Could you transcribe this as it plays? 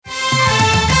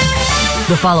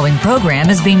The following program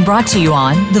is being brought to you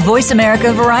on the Voice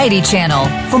America Variety Channel.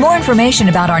 For more information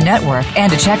about our network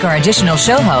and to check our additional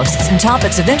show hosts and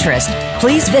topics of interest,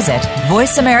 please visit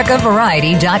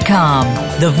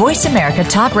voiceamericavariety.com. The Voice America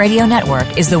Talk Radio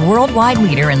Network is the worldwide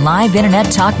leader in live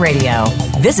Internet talk radio.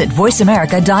 Visit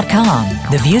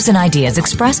voiceamerica.com. The views and ideas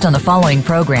expressed on the following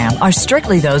program are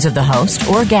strictly those of the host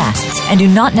or guests and do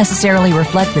not necessarily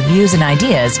reflect the views and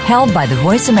ideas held by the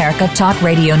Voice America Talk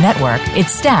Radio Network,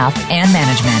 its staff, and management.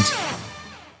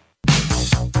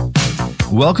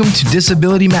 Welcome to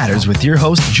Disability Matters with your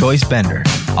host, Joyce Bender.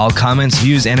 All comments,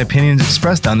 views, and opinions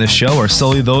expressed on this show are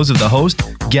solely those of the host,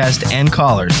 guest, and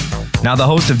callers. Now the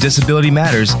host of Disability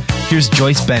Matters, here's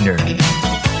Joyce Bender.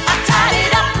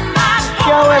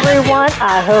 Hello, everyone.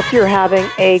 I hope you're having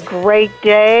a great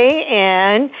day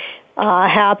and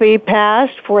happy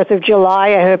past 4th of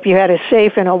July. I hope you had a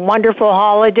safe and a wonderful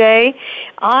holiday.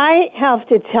 I have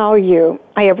to tell you,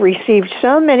 I have received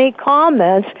so many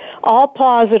comments, all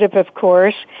positive, of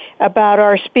course, about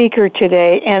our speaker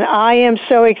today, and I am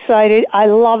so excited. I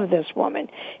love this woman.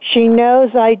 She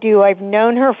knows I do. I've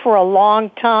known her for a long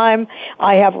time.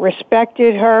 I have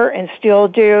respected her and still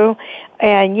do.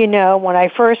 And, you know, when I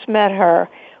first met her,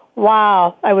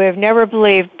 wow, I would have never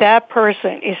believed that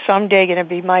person is someday going to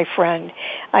be my friend.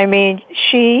 I mean,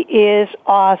 she is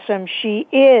awesome. She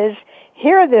is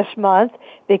here this month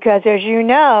because, as you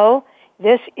know,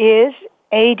 this is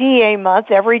ADA month.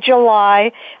 Every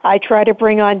July, I try to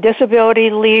bring on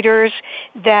disability leaders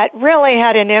that really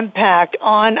had an impact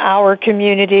on our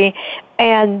community.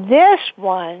 And this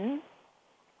one,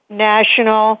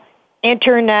 national,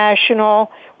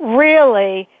 international,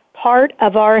 really part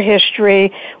of our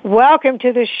history. Welcome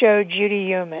to the show, Judith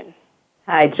Heumann.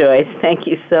 Hi, Joyce. Thank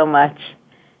you so much.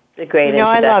 It's a great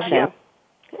introduction. I love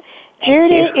you.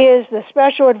 Judy is the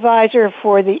Special Advisor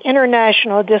for the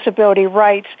International Disability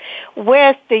Rights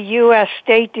with the U.S.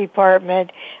 State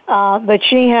Department, but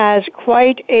she has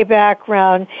quite a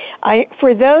background.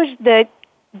 For those that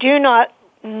do not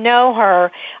know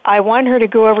her, I want her to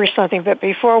go over something, but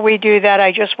before we do that,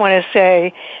 I just want to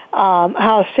say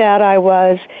how sad I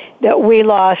was that we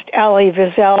lost Elie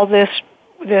Wiesel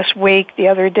this week, the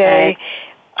other day.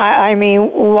 I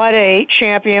mean, what a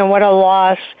champion, what a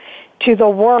loss to the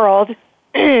world.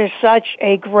 Such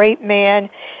a great man.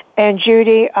 And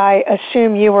Judy, I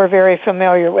assume you were very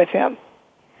familiar with him.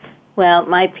 Well,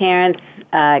 my parents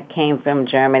came from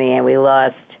Germany, and we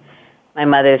lost my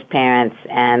mother's parents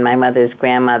and my mother's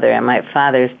grandmother and my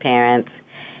father's parents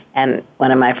and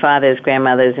one of my father's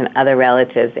grandmothers and other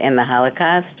relatives in the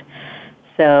Holocaust.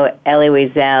 So Elie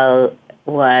Wiesel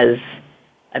was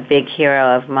a big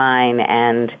hero of mine,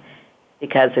 and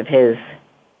because of his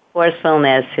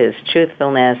forcefulness, his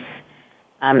truthfulness,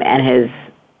 and his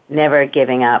never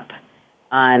giving up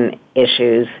on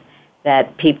issues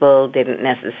that people didn't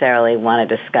necessarily want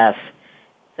to discuss.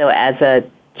 So as a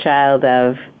child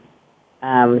of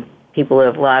people who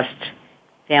have lost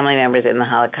family members in the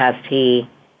Holocaust, he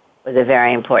was a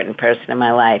very important person in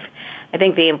my life. I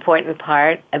think the important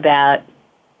part about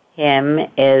him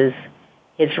is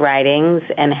his writings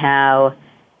and how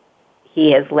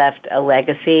he has left a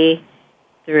legacy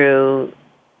through,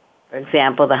 for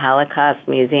example, the Holocaust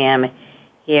Museum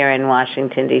here in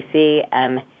Washington, D.C.,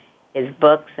 and his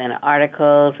books and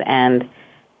articles, and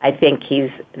I think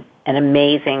he's an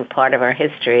amazing part of our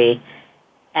history.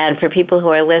 And for people who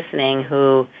are listening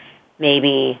who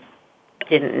maybe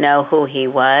didn't know who he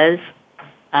was,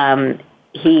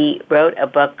 he wrote a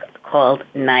book called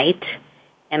Night,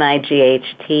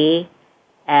 N-I-G-H-T,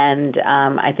 and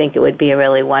I think it would be a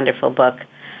really wonderful book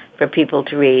for people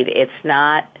to read. It's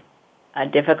not a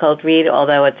difficult read,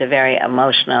 although it's a very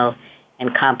emotional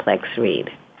and complex read.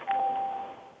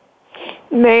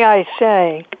 May I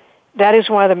say, that is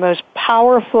one of the most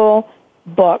powerful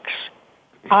books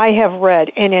I have read.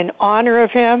 And in honor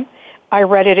of him, I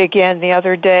read it again the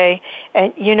other day.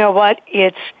 And you know what?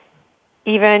 It's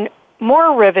even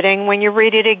more riveting when you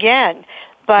read it again.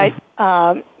 But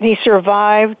he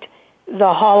survived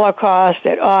the Holocaust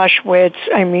at Auschwitz.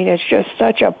 I mean, it's just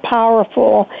such a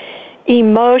powerful,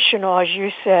 emotional, as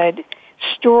you said,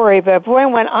 story. But boy,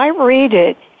 when I read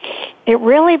it, it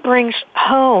really brings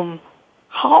home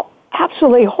how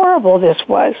absolutely horrible this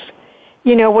was.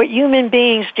 You know, what human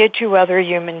beings did to other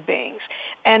human beings.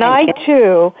 And I,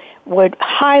 too, would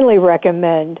highly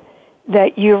recommend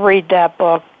that you read that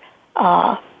book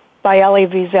by Elie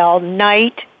Wiesel.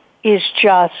 Night is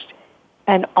just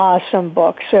an awesome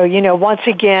book. So, you know, once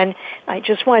again, I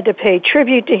just wanted to pay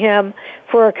tribute to him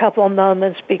for a couple of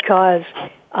moments because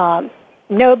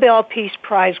Nobel Peace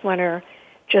Prize winner,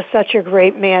 just such a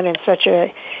great man and such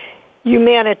a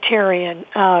humanitarian.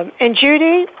 And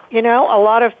Judy, you know, a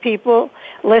lot of people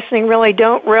listening really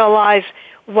don't realize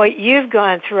what you've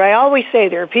gone through. I always say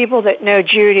there are people that know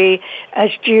Judy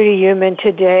as Judy Heumann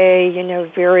today, you know,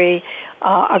 very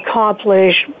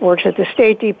accomplished, works at the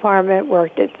State Department,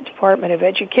 worked at the Department of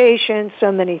Education,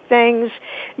 so many things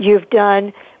you've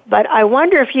done. But I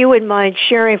wonder if you would mind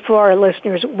sharing for our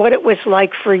listeners what it was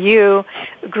like for you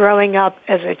growing up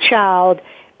as a child,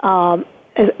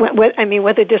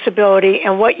 with a disability,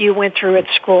 and what you went through at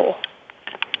school.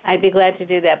 I'd be glad to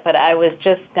do that, but I was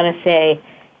just going to say,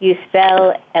 you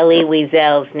spell Elie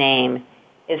Wiesel's name.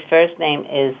 His first name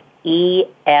is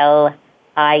E-L-I-E,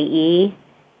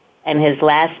 and his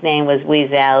last name was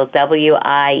Wiesel,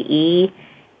 W-I-E,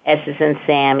 S as in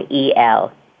Sam,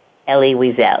 E-L, Elie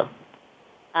Wiesel.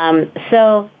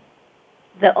 So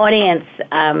the audience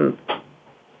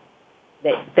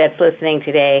that's listening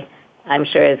today, I'm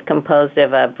sure, is composed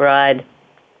of a broad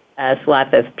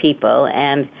swath of people.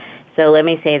 And so let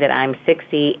me say that I'm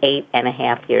 68 and a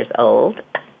half years old.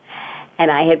 And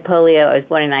I had polio. I was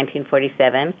born in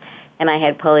 1947, and I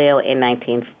had polio in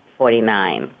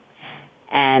 1949.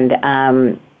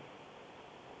 And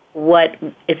what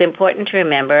is important to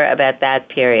remember about that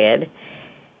period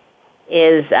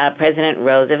is President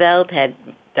Roosevelt had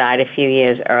died a few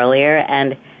years earlier,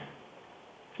 and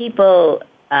people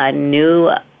knew,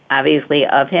 obviously,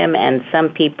 of him, and some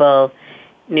people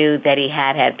knew that he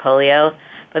had polio,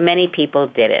 but many people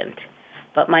didn't.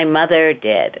 But my mother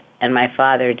did, and my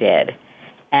father did.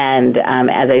 And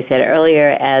as I said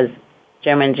earlier, as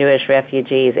German Jewish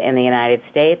refugees in the United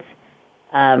States,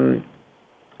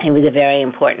 he was a very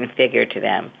important figure to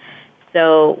them.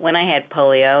 So when I had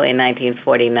polio in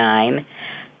 1949,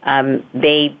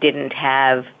 they didn't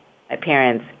have, my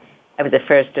parents, I was the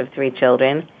first of 3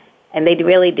 children, and they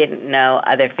really didn't know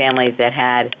other families that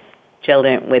had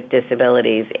children with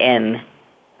disabilities in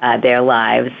their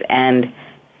lives. And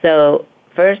so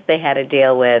first they had to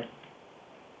deal with,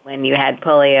 when you had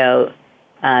polio,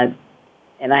 and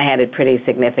I had it pretty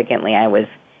significantly, I was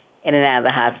in and out of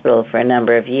the hospital for a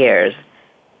number of years.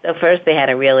 So first they had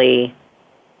to really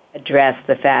address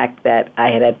the fact that I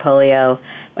had polio.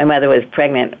 My mother was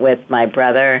pregnant with my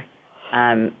brother.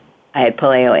 I had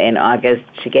polio in August.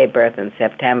 She gave birth in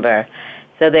September.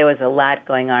 So there was a lot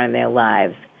going on in their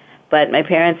lives. But my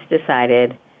parents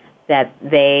decided that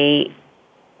they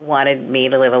wanted me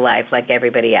to live a life like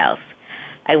everybody else.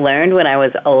 I learned when I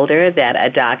was older that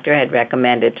a doctor had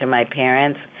recommended to my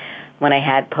parents when I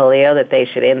had polio that they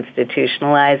should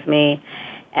institutionalize me,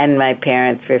 and my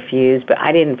parents refused, but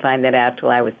I didn't find that out till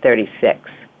I was 36.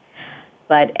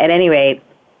 But at any rate,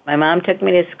 my mom took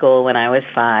me to school when I was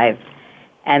 5,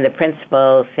 and the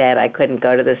principal said I couldn't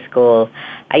go to the school.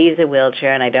 I use a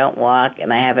wheelchair, and I don't walk,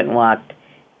 and I haven't walked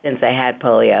since I had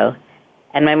polio.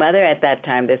 And my mother at that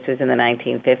time, this was in the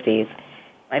 1950s,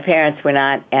 my parents were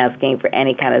not asking for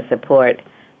any kind of support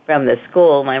from the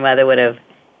school. My mother would have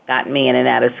gotten me in and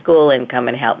out of school and come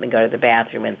and help me go to the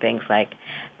bathroom and things like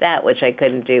that, which I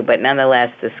couldn't do. But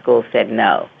nonetheless, the school said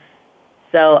no.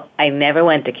 So I never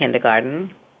went to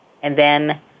kindergarten. And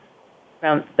then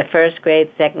from the first grade,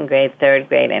 second grade, third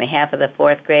grade, and half of the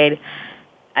fourth grade,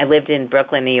 I lived in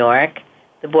Brooklyn, New York.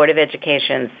 The Board of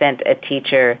Education sent a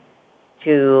teacher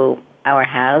to our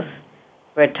house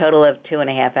for a total of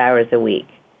 2.5 hours a week.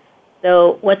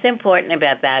 So what's important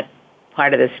about that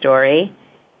part of the story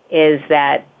is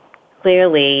that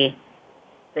clearly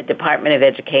the Department of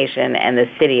Education and the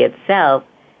city itself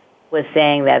was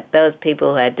saying that those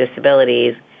people who had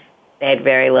disabilities, they had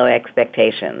very low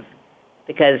expectations,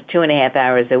 because 2.5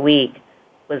 hours a week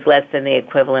was less than the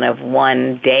equivalent of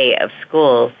 1 day of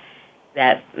school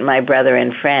that my brother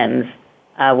and friends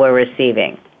were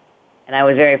receiving. And I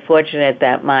was very fortunate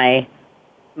that my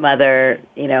mother,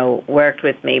 worked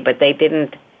with me, but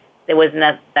there was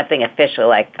nothing official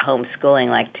like homeschooling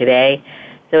like today.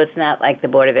 So it's not like the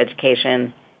Board of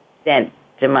Education sent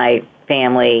to my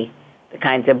family the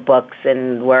kinds of books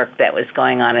and work that was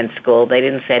going on in school. They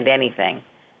didn't send anything.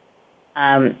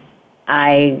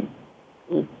 I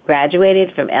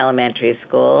graduated from elementary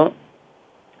school,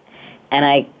 and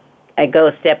I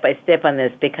go step by step on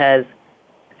this because,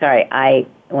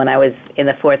 when I was in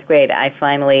the fourth grade, I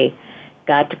finally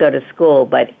got to go to school,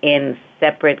 but in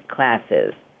separate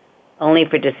classes, only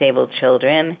for disabled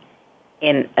children,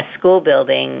 in a school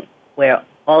building where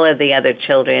all of the other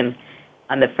children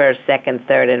on the first, second,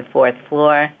 third, and fourth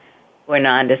floor were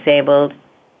non-disabled,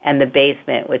 and the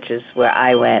basement, which is where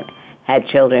I went, had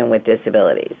children with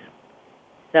disabilities.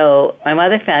 So my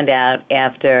mother found out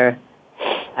after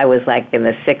I was in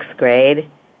the 6th grade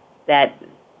that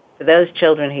for those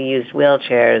children who used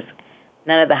wheelchairs,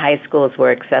 none of the high schools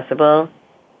were accessible,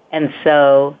 and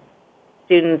so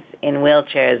students in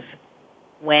wheelchairs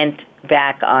went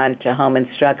back on to home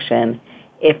instruction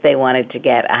if they wanted to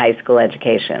get a high school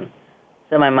education.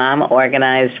 So my mom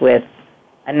organized with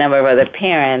a number of other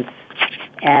parents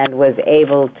and was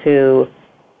able to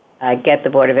get the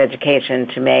Board of Education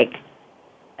to make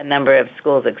a number of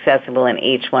schools accessible in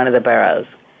each one of the boroughs.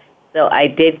 So I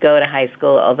did go to high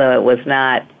school, although it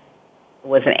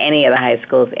wasn't any of the high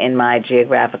schools in my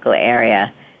geographical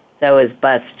area. So I was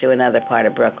bused to another part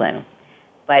of Brooklyn.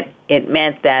 But it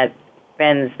meant that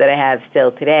friends that I have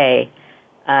still today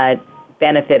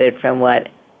benefited from what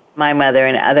my mother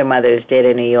and other mothers did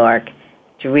in New York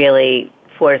to really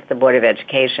force the Board of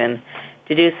Education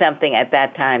to do something at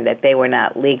that time that they were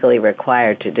not legally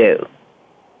required to do.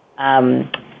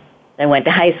 I went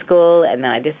to high school, and then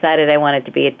I decided I wanted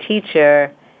to be a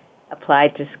teacher,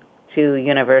 applied to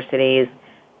universities,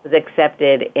 was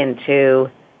accepted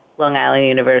into Long Island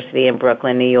University in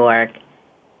Brooklyn, New York,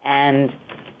 and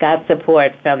got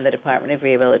support from the Department of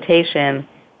Rehabilitation.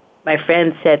 My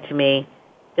friend said to me,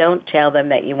 don't tell them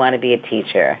that you want to be a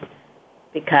teacher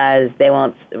because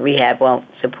rehab won't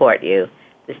support you.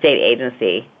 The state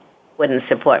agency wouldn't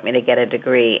support me to get a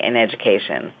degree in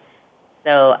education.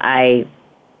 So I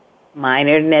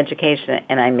minored in education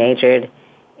and I majored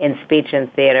in speech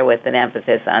and theater with an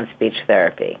emphasis on speech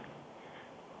therapy.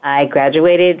 I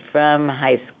graduated from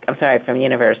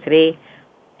university,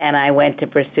 and I went to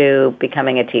pursue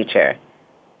becoming a teacher.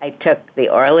 I took the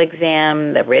oral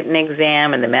exam, the written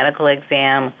exam, and the medical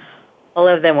exam. All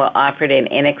of them were offered in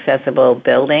inaccessible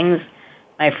buildings.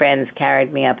 My friends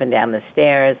carried me up and down the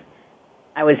stairs.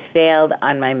 I was failed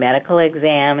on my medical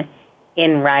exam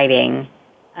in writing,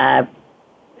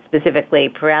 specifically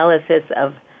paralysis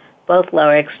of both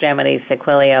lower extremities,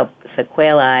 sequelae of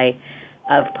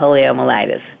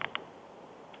poliomyelitis.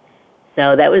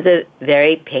 So that was a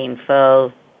very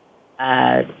painful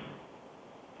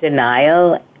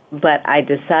denial, but I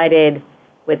decided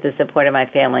with the support of my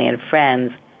family and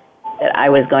friends that I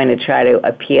was going to try to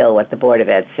appeal what the Board of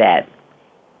Ed said.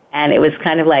 And it was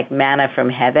kind of like manna from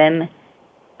heaven.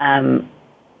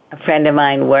 A friend of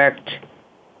mine worked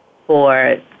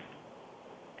as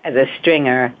a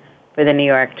stringer for the New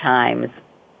York Times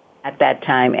at that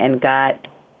time and got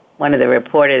one of the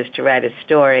reporters to write a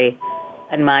story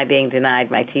on my being denied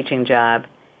my teaching job.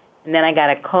 And then I got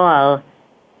a call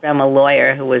from a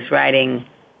lawyer who was writing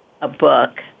a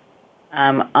book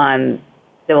on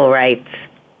civil rights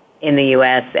in the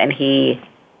U.S., and he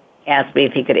asked me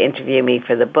if he could interview me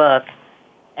for the book,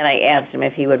 and I asked him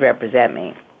if he would represent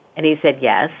me. And he said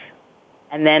yes.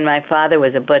 And then my father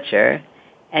was a butcher,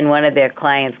 and one of their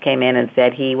clients came in and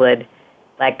said he would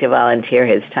like to volunteer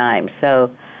his time.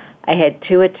 So I had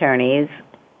two attorneys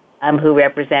who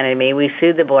represented me. We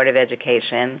sued the Board of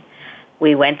Education.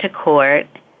 We went to court.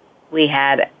 We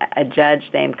had a judge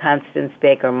named Constance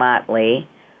Baker Motley,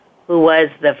 who was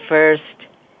the first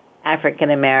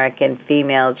African-American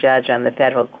female judge on the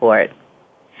federal court.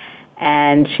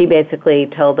 And she basically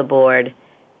told the board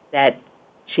that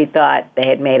she thought they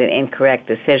had made an incorrect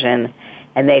decision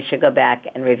and they should go back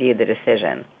and review the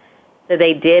decision. So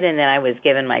they did, and then I was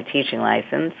given my teaching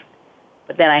license.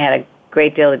 But then I had a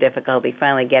great deal of difficulty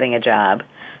finally getting a job.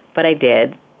 But I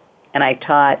did, and I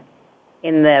taught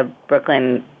in a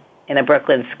Brooklyn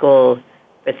school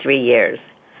for 3 years.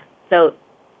 So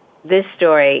this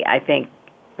story, I think,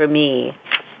 for me,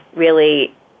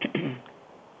 really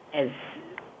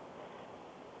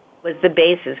was the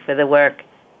basis for the work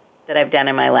that I've done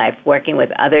in my life, working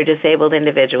with other disabled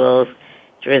individuals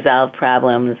to resolve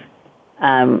problems,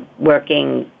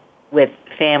 working with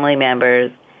family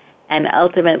members, and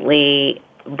ultimately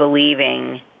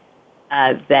believing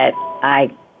that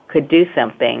I could do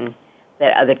something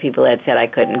that other people had said I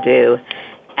couldn't do,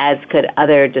 as could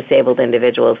other disabled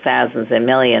individuals, thousands and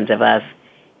millions of us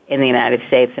in the United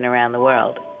States and around the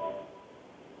world.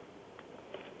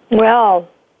 Well,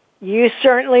 you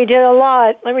certainly did a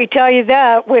lot. Let me tell you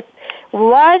that. What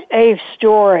a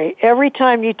story. Every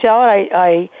time you tell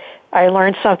it, I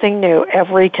learn something new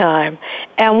every time.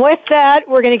 And with that,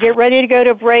 we're going to get ready to go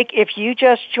to break. If you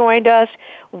just joined us,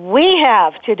 we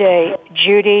have today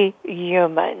Judith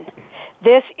Heumann.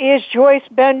 This is Joyce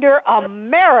Bender,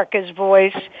 America's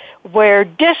Voice, where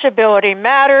disability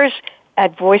matters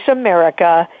at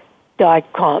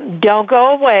voiceamerica.com. Don't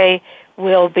go away.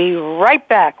 We'll be right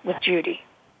back with Judy.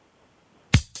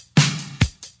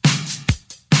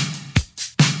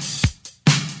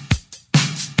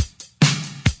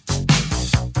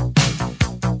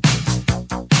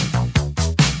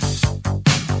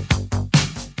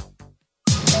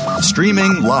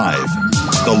 Streaming live,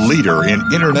 the leader in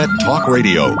Internet talk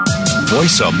radio.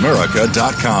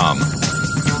 VoiceAmerica.com.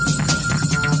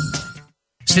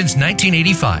 Since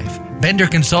 1985, Bender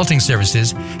Consulting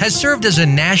Services has served as a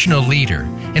national leader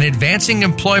in advancing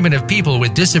employment of people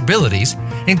with disabilities,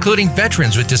 including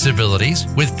veterans with disabilities,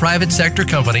 with private sector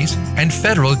companies and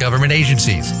federal government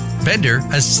agencies. Bender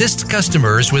assists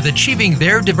customers with achieving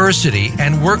their diversity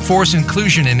and workforce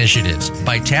inclusion initiatives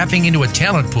by tapping into a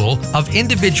talent pool of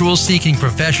individuals seeking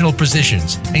professional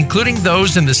positions, including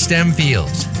those in the STEM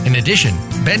fields. In addition,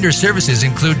 Bender services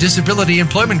include disability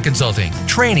employment consulting,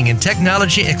 training and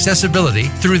technology accessibility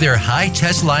through their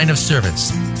high-test line of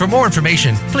service. For more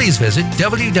information, please visit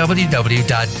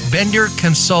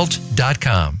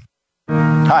www.benderconsult.com.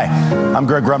 Hi, I'm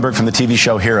Greg Grunberg from the TV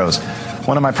show Heroes.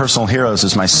 One of my personal heroes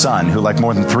is my son, who, like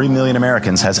more than 3 million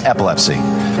Americans, has epilepsy.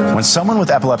 When someone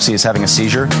with epilepsy is having a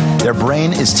seizure, their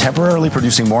brain is temporarily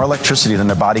producing more electricity than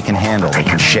their body can handle. They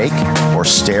can shake or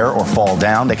stare or fall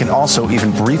down. They can also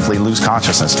even briefly lose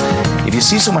consciousness. If you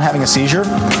see someone having a seizure,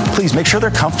 please make sure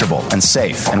they're comfortable and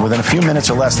safe. And within a few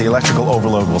minutes or less, the electrical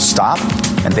overload will stop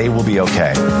and they will be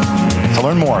okay. To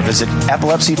learn more, visit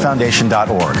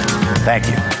epilepsyfoundation.org. Thank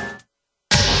you.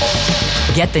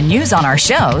 Get the news on our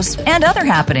shows and other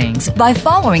happenings by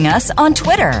following us on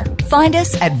Twitter. Find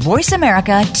us at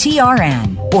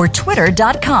VoiceAmericaTRN or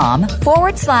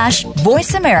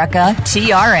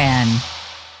twitter.com/VoiceAmericaTRN.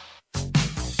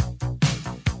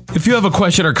 If you have a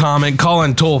question or comment, call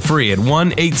in toll free at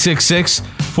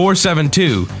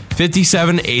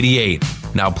 1-866-472-5788.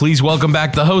 Now, please welcome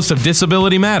back the host of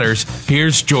Disability Matters.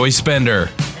 Here's Joyce Bender.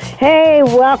 Hey,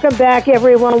 welcome back,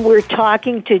 everyone. We're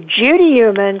talking to Judith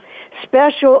Heumann,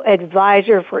 Special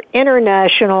Advisor for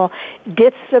International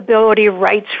Disability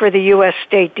Rights for the U.S.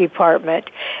 State Department.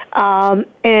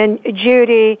 And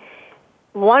Judy,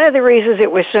 one of the reasons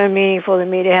it was so meaningful to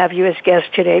me to have you as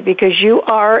guest today, because you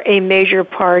are a major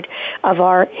part of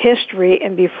our history.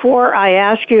 And before I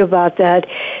ask you about that,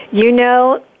 you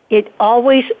know, it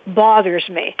always bothers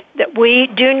me that we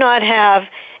do not have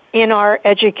in our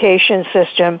education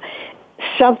system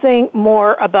something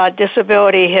more about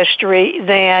disability history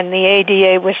than the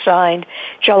ADA was signed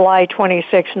July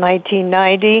 26,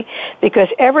 1990, because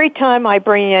every time I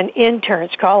bring in interns,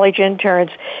 college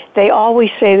interns, they always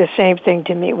say the same thing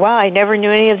to me. Wow, I never knew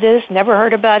any of this, never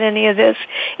heard about any of this.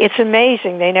 It's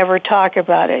amazing. They never talk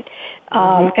about it.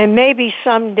 And maybe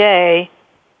someday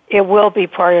it will be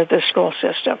part of the school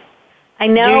system. I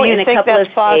know. Do you think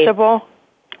that's possible?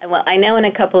 Well, I know in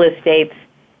a couple of states,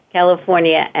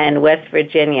 California and West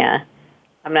Virginia,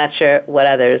 I'm not sure what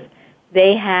others,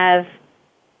 they have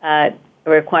a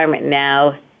requirement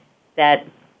now that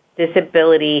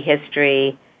disability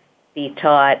history be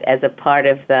taught as a part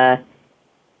of the,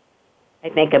 I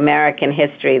think, American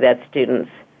history that students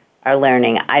are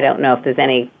learning. I don't know if there's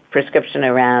any prescription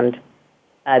around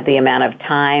the amount of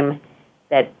time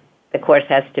that the course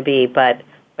has to be,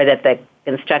 or that the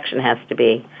instruction has to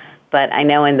be. But I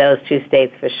know in those two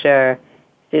states for sure,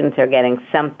 students are getting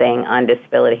something on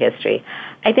disability history.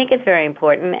 I think it's very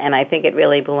important, and I think it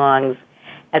really belongs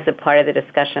as a part of the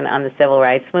discussion on the civil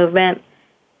rights movement.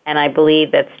 And I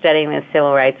believe that studying the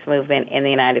civil rights movement in the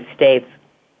United States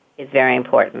is very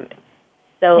important.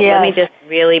 So Let me just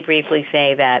really briefly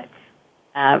say that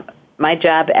my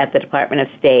job at the Department of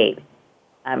State,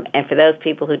 and for those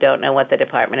people who don't know what the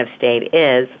Department of State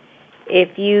is,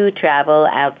 if you travel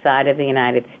outside of the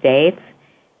United States,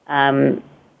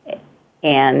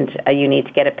 and you need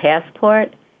to get a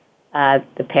passport.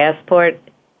 The passport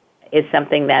is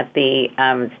something that the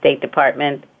State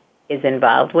Department is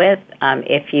involved with.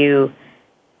 If you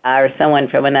are someone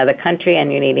from another country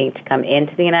and you're needing to come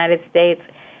into the United States,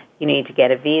 you need to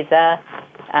get a visa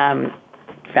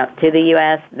to the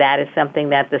U.S. That is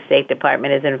something that the State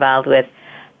Department is involved with,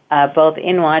 both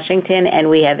in Washington, and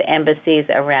we have embassies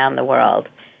around the world.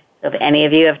 So if any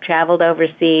of you have traveled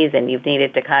overseas and you've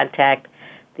needed to contact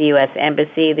the U.S.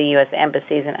 Embassy, the U.S.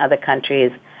 embassies in other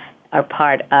countries are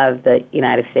part of the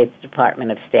United States Department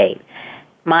of State.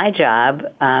 My job,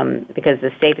 because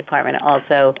the State Department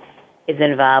also is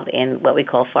involved in what we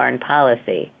call foreign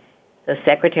policy. So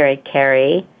Secretary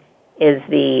Kerry is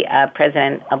the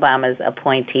President Obama's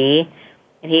appointee,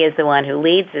 and he is the one who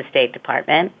leads the State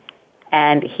Department,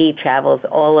 and he travels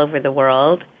all over the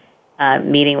world,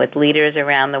 meeting with leaders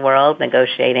around the world,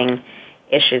 negotiating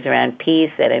issues around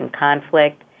peace and in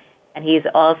conflict. And he's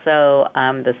also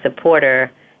the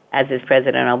supporter, as is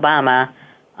President Obama,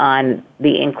 on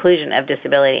the inclusion of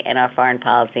disability in our foreign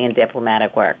policy and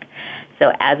diplomatic work.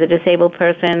 So as a disabled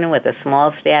person with a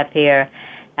small staff here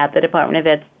at the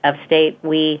Department of State,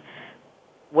 we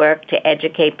work to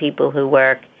educate people who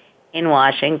work in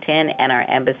Washington and our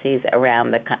embassies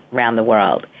around the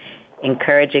world,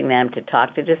 encouraging them to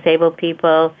talk to disabled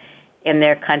people in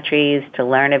their countries, to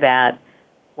learn about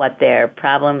what their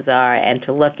problems are, and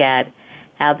to look at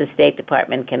how the State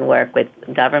Department can work with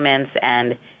governments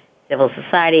and civil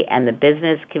society and the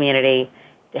business community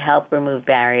to help remove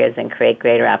barriers and create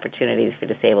greater opportunities for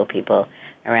disabled people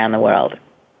around the world.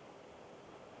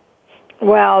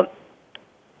 Well,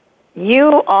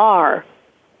 you are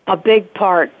a big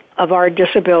part of our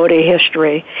disability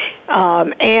history.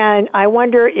 And I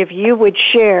wonder if you would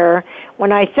share,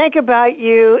 when I think about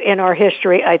you in our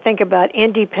history, I think about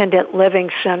independent living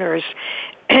centers.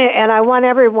 And I want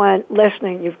everyone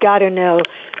listening, you've got to know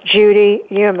Judith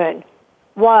Heumann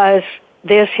was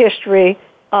this history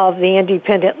of the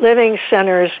independent living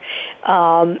centers.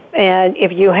 And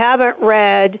if you haven't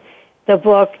read the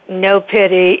book, No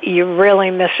Pity, you're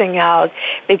really missing out,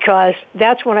 because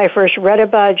that's when I first read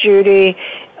about Judy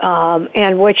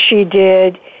and what she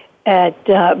did at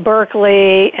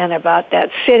Berkeley and about that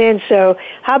sit-in. So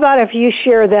how about if you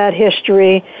share that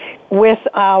history with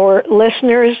our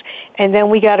listeners, and then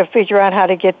we got to figure out how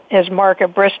to get, as Mark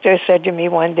Bristow said to me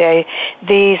one day,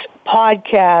 these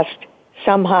podcasts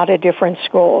somehow to different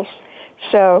schools.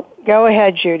 So go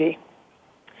ahead, Judy.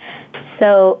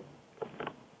 So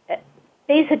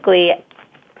basically,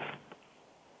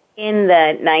 in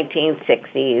the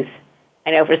 1960s,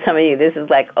 I know for some of you this is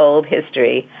like old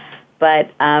history, but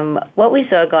what we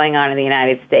saw going on in the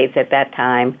United States at that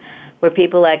time were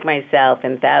people like myself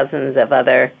and thousands of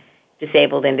other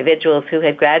disabled individuals who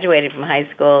had graduated from high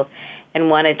school and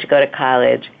wanted to go to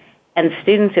college, and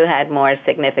students who had more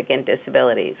significant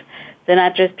disabilities. So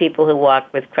not just people who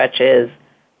walked with crutches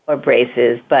or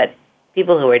braces, but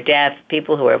people who were deaf,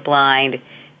 people who were blind,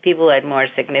 people who had more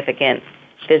significant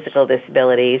physical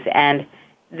disabilities. And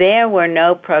there were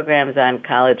no programs on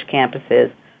college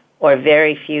campuses, or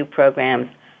very few programs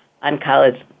on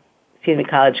college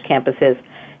campuses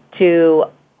to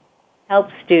help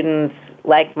students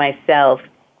like myself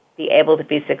be able to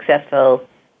be successful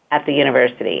at the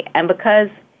university. And because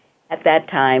at that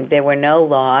time there were no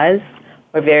laws,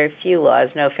 or very few laws,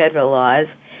 no federal laws,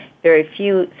 very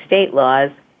few state laws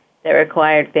that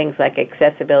required things like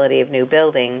accessibility of new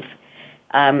buildings,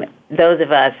 those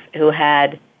of us who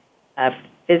had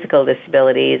physical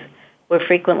disabilities were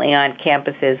frequently on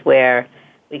campuses where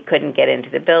we couldn't get into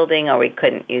the building or we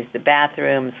couldn't use the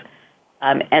bathrooms.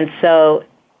 And so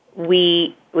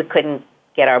we couldn't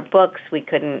get our books, we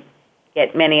couldn't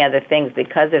get many other things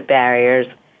because of barriers.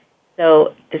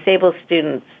 So disabled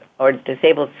students or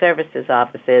disabled services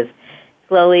offices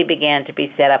slowly began to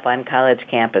be set up on college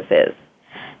campuses.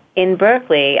 In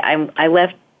Berkeley, I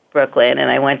left Brooklyn and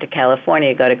I went to California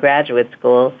to go to graduate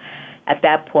school. At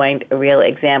that point, a real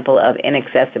example of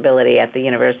inaccessibility at the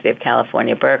University of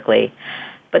California, Berkeley.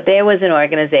 But there was an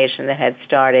organization that had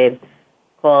started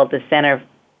called the Center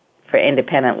for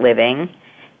Independent Living,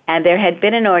 and there had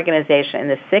been an organization in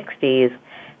the 60s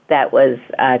that was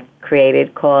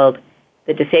created called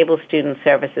the Disabled Student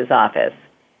Services Office.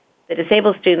 The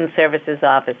Disabled Student Services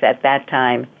Office at that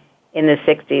time, in the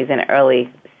 60s and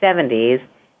early 70s,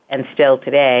 and still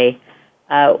today,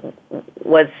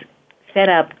 was set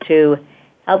up to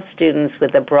help students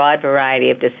with a broad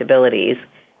variety of disabilities.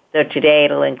 So today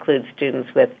it'll include students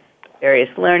with various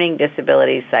learning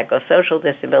disabilities, psychosocial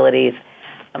disabilities,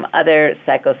 other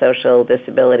psychosocial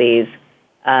disabilities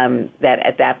that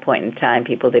at that point in time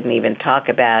people didn't even talk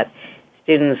about,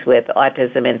 students with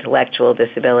autism, intellectual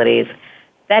disabilities.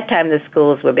 That time the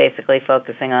schools were basically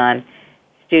focusing on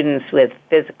students with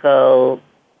physical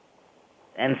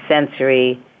and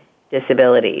sensory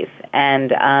disabilities.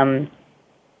 And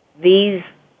the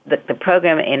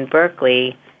program in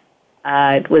Berkeley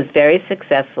was very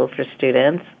successful for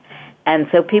students. And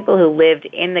so people who lived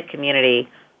in the community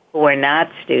who were not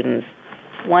students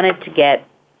wanted to get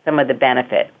some of the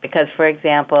benefit. Because, for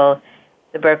example,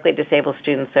 the Berkeley Disabled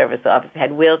Student Service Office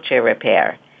had wheelchair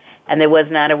repair, and there was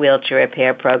not a wheelchair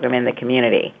repair program in the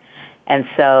community. And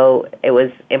so it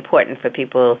was important for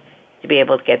people to be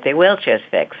able to get their wheelchairs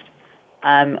fixed.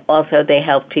 Also, they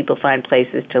helped people find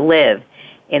places to live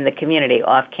in the community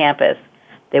off campus.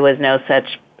 There was no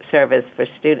such service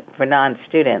for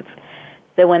non-students.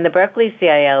 So when the Berkeley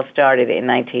CIL started in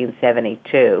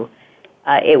 1972,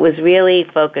 it was really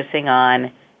focusing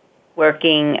on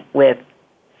working with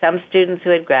some students who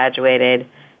had graduated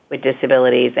with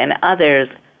disabilities and others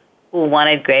who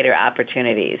wanted greater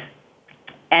opportunities.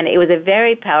 And it was a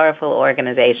very powerful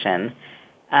organization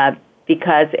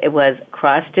because it was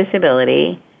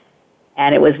cross-disability,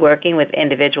 and it was working with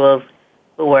individuals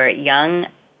who were young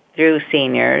through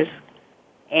seniors,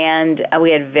 and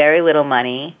we had very little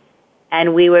money,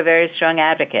 And we were very strong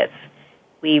advocates.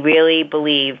 We really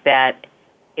believed that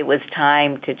it was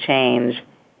time to change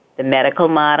the medical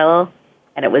model,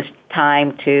 and it was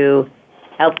time to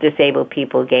help disabled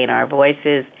people gain our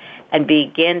voices and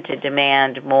begin to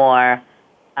demand more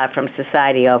from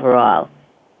society overall.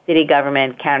 City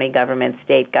government, county government,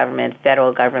 state government,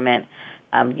 federal government,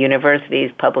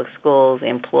 universities, public schools,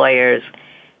 employers.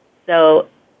 So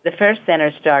the first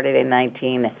center started in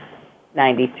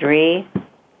 1993,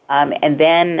 and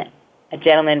then a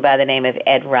gentleman by the name of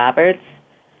Ed Roberts,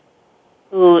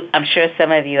 who I'm sure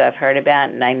some of you have heard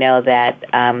about, and I know that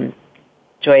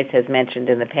Joyce has mentioned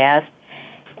in the past.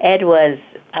 Ed was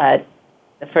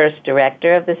the first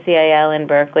director of the CIL in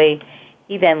Berkeley.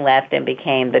 He then left and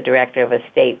became the director of a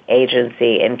state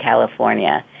agency in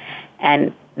California.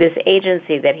 And this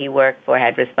agency that he worked for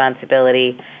had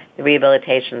responsibility, the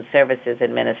Rehabilitation Services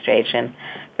Administration,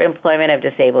 for employment of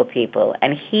disabled people.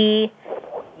 And he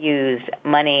used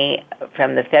money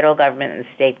from the federal government and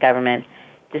state government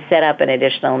to set up an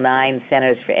additional 9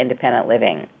 centers for independent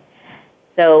living.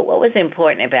 So what was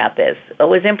important about this? What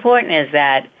was important is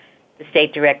that the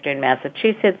state director in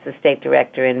Massachusetts, the state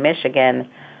director in Michigan,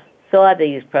 saw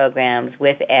these programs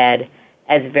with Ed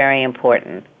as very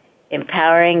important.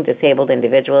 Empowering disabled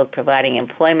individuals, providing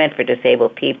employment for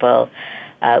disabled people,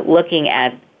 looking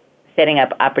at setting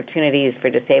up opportunities for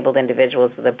disabled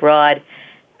individuals with a broad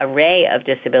array of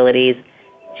disabilities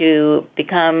to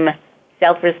become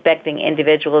self-respecting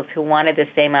individuals who wanted the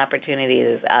same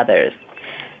opportunities as others.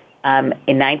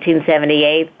 In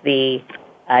 1978, the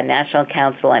National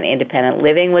Council on Independent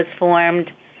Living was formed,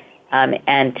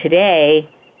 and today,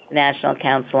 the National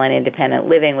Council on Independent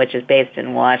Living, which is based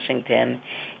in Washington,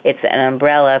 it's an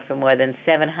umbrella for more than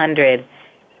 700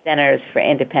 centers for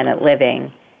independent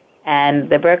living. And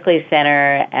the Berkeley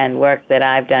Center and work that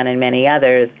I've done and many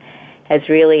others has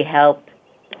really helped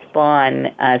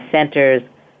spawn centers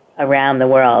around the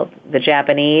world. The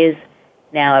Japanese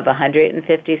now have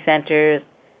 150 centers,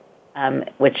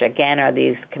 which again are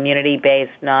these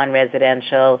community-based,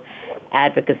 non-residential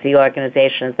advocacy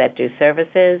organizations that do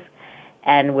services.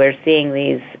 And we're seeing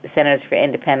these centers for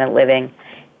independent living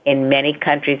in many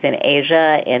countries in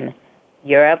Asia. In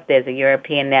Europe, there's a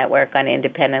European network on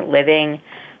independent living.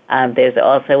 There's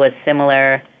also a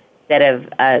similar set of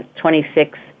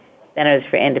 26 centers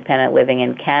for independent living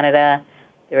in Canada.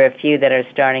 There are a few that are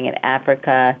starting in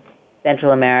Africa,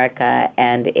 Central America,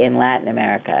 and in Latin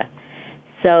America.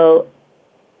 So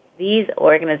these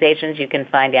organizations, you can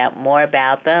find out more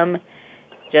about them.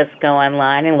 Just go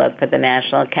online and look for the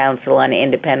National Council on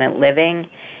Independent Living.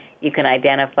 You can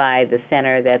identify the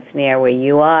center that's near where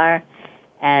you are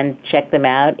and check them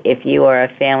out if you or a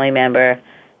family member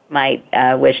might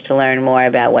wish to learn more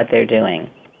about what they're doing.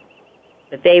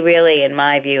 But they really, in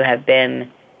my view, have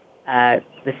been,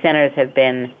 the centers have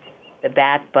been the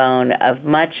backbone of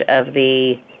much of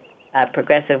the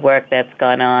progressive work that's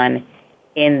gone on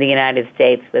in the United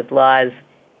States with laws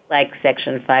like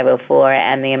Section 504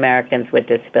 and the Americans with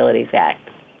Disabilities Act.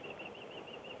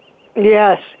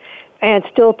 Yes, and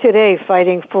still today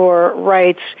fighting for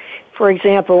rights, for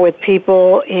example, with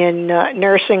people in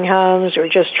nursing homes or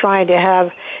just trying to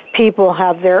have people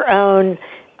have their own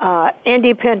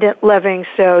independent living.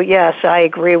 So, yes, I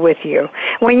agree with you.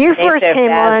 When you first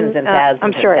came on,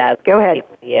 I'm sorry, go ahead.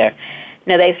 A year.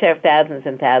 No, they serve thousands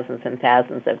and thousands and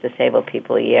thousands of disabled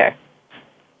people a year.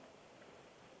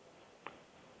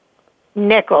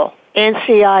 Nickel,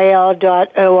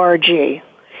 ncil.org.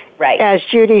 Right. As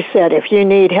Judy said, if you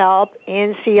need help,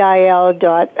 ncil.org.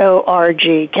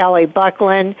 Kelly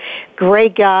Buckland,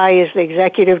 great guy, is the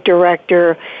executive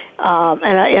director.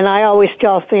 And I always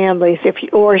tell families,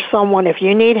 if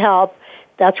you need help,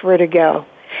 that's where to go.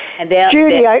 And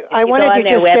Judy, I wanted to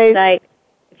just say,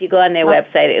 if you go on their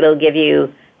website, it'll give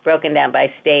you broken down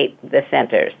by state the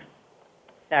centers.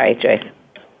 Sorry, Joyce.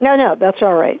 No, that's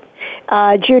all right.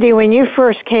 Judy, when you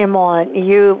first came on,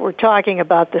 you were talking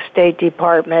about the State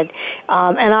Department.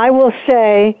 And I will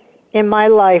say, in my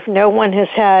life, no one has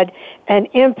had an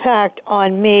impact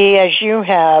on me as you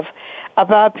have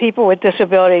about people with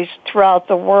disabilities throughout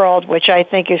the world, which I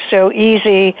think is so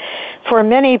easy for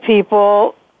many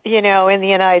people, in the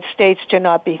United States to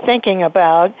not be thinking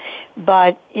about.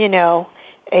 But,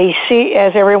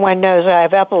 as everyone knows, I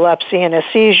have epilepsy, and a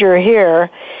seizure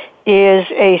here is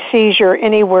a seizure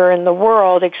anywhere in the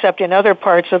world except in other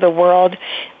parts of the world.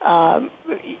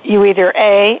 You either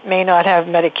A, may not have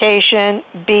medication,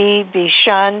 B, be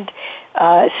shunned,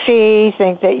 C,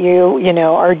 think that you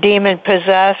are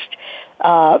demon-possessed.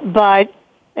 But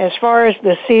as far as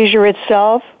the seizure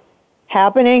itself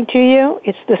happening to you,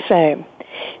 it's the same.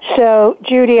 So,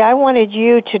 Judy, I wanted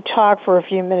you to talk for a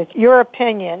few minutes. Your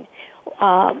opinion.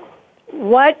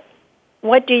 What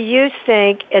do you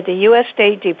think at the U.S.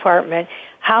 State Department,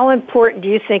 how important do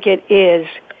you think it is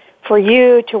for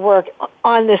you to work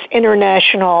on this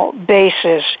international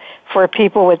basis for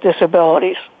people with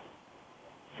disabilities?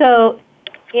 So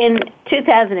in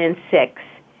 2006,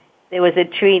 there was a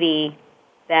treaty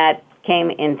that came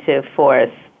into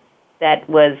force that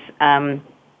was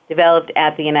developed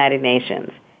at the United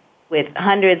Nations with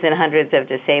hundreds and hundreds of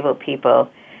disabled people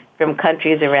from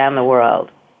countries around the world.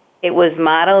 It was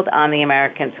modeled on the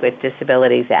Americans with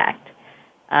Disabilities Act.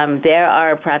 There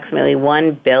are approximately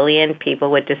 1 billion people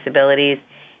with disabilities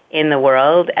in the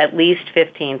world, at least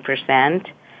 15%,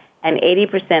 and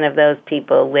 80% of those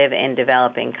people live in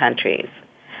developing countries.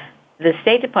 The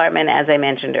State Department, as I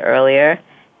mentioned earlier,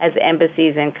 has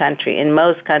embassies in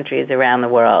most countries around the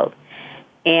world.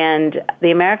 And the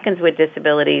Americans with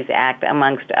Disabilities Act,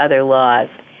 amongst other laws,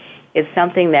 is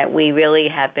something that we really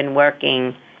have been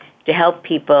working to help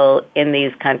people in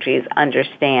these countries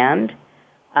understand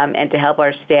and to help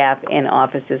our staff in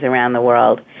offices around the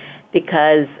world,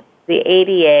 because the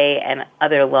ADA and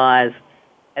other laws,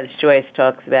 as Joyce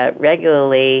talks about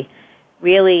regularly,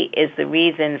 really is the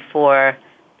reason for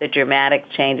the dramatic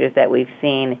changes that we've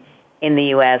seen in the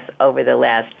U.S. over the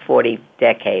last 40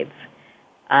 decades.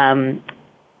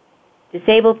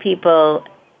 Disabled people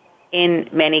in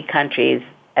many countries,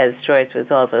 as Joyce was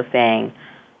also saying,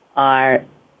 are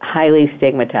highly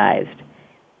stigmatized.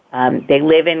 They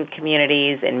live in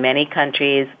communities in many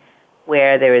countries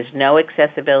where there is no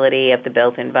accessibility of the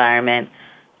built environment,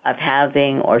 of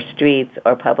housing or streets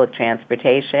or public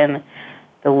transportation.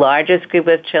 The largest group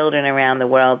of children around the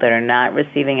world that are not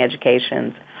receiving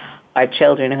educations are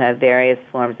children who have various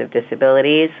forms of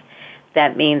disabilities.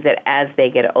 That means that as they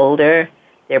get older,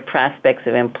 their prospects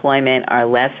of employment are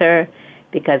lesser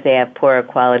because they have poorer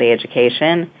quality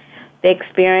education. They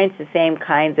experience the same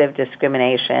kinds of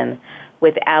discrimination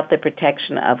without the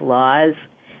protection of laws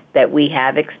that we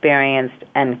have experienced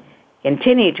and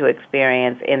continue to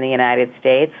experience in the United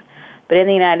States. But in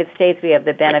the United States, we have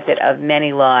the benefit of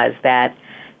many laws that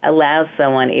allow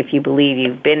someone, if you believe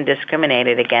you've been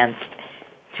discriminated against,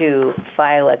 to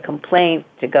file a complaint,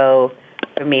 to go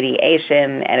for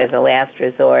mediation, and as a last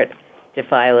resort, to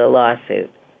file a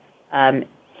lawsuit.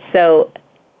 So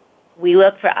we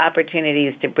look for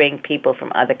opportunities to bring people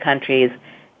from other countries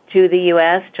to the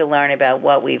U.S. to learn about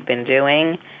what we've been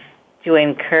doing, to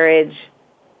encourage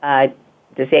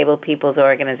disabled people's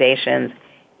organizations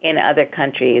in other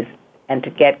countries, and to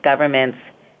get governments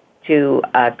to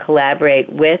collaborate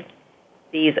with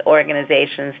these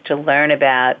organizations to learn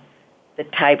about the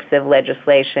types of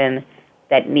legislation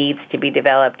that needs to be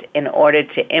developed in order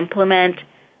to implement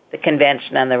the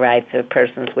Convention on the Rights of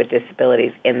Persons with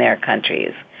Disabilities in their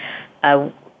countries.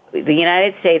 The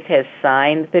United States has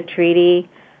signed the treaty.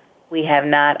 We have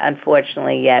not,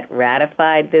 unfortunately, yet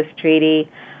ratified this treaty.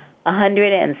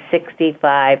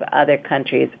 165 other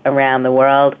countries around the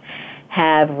world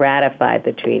have ratified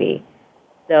the treaty.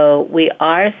 So we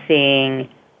are seeing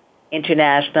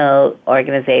international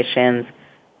organizations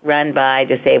run by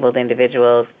disabled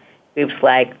individuals, groups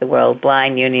like the World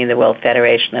Blind Union, the World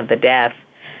Federation of the Deaf,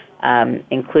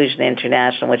 Inclusion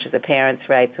International, which is a parents'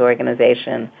 rights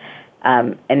organization,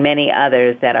 and many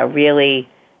others that are really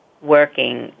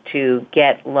working to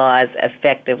get laws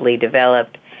effectively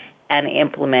developed and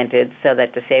implemented so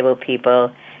that disabled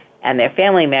people and their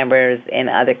family members in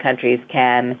other countries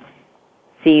can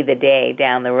see the day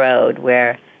down the road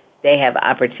where they have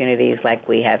opportunities like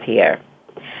we have here.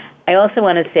 I also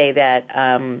want to say that,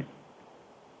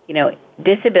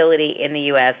 disability in the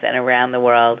U.S. and around the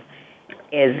world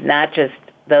is not just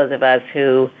those of us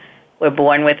who were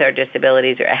born with our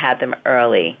disabilities or had them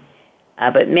early,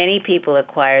 but many people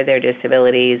acquire their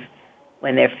disabilities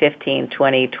when they're 15,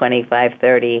 20, 25,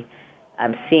 30,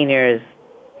 seniors,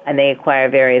 and they acquire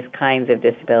various kinds of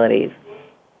disabilities.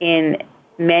 In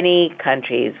many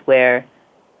countries where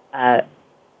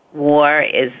war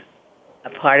is a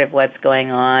part of what's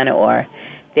going on, or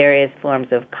various forms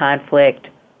of conflict,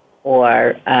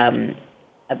 or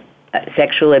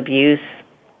sexual abuse,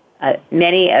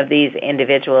 many of these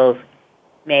individuals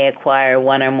may acquire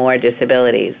one or more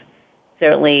disabilities.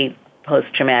 Certainly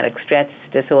post-traumatic stress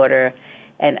disorder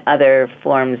and other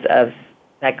forms of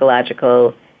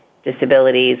psychological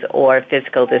disabilities or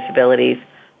physical disabilities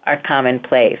are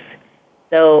commonplace.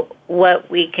 So what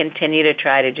we continue to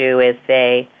try to do is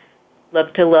say,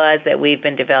 look to laws that we've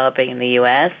been developing in the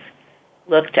U.S.,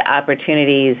 look to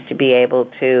opportunities to be able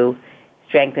to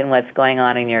strengthen what's going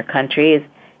on in your countries,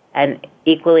 and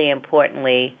equally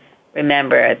importantly,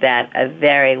 remember that a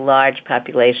very large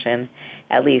population,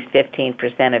 at least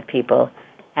 15% of people,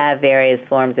 have various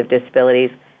forms of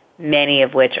disabilities, many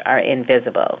of which are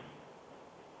invisible.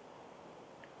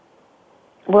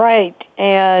 Right.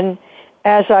 And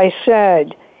as I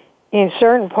said, in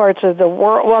certain parts of the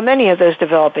world, well, many of those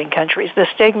developing countries, the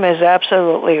stigma is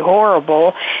absolutely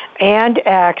horrible, and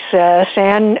access,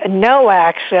 and no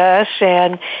access,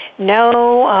 and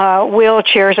no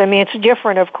wheelchairs. I mean, it's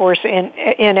different, of course, in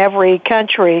every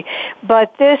country.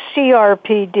 But this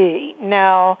CRPD,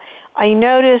 now, I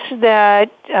noticed that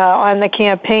on the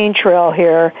campaign trail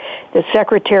here, that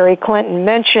Secretary Clinton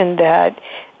mentioned that,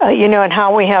 and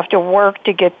how we have to work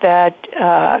to get that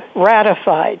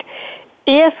ratified.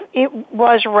 If it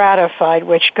was ratified,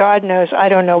 which God knows, I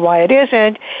don't know why it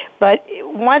isn't, but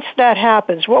once that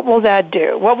happens, what will that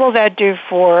do? What will that do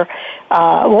for,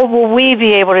 what will we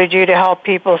be able to do to help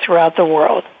people throughout the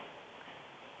world?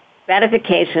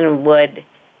 Ratification would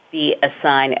be a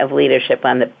sign of leadership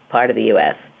on the part of the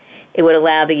U.S. It would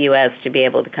allow the U.S. to be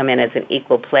able to come in as an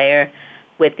equal player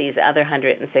with these other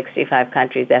 165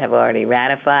 countries that have already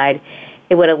ratified.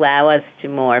 It would allow us to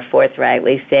more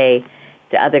forthrightly say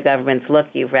to other governments, look,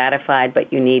 you've ratified,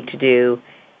 but you need to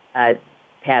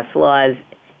pass laws.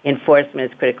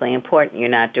 Enforcement is critically important. You're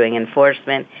not doing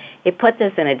enforcement. It puts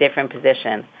us in a different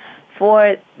position.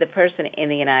 For the person in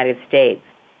the United States,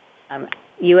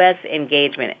 U.S.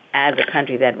 engagement as a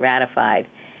country that ratified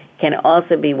can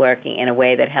also be working in a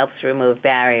way that helps remove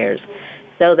barriers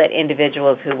so that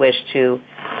individuals who wish to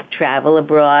travel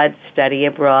abroad, study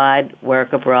abroad,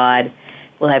 work abroad,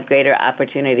 will have greater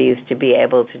opportunities to be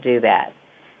able to do that.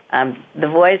 The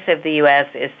voice of the U.S.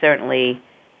 is certainly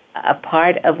a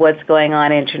part of what's going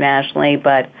on internationally,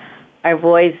 but our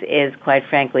voice is, quite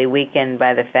frankly, weakened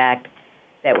by the fact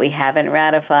that we haven't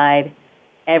ratified.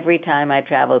 Every time I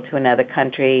travel to another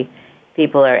country,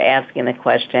 people are asking the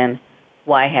question,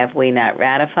 why have we not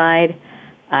ratified?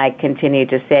 I continue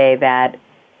to say that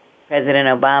President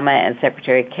Obama and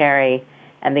Secretary Kerry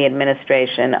and the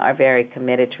administration are very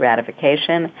committed to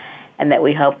ratification, and that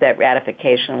we hope that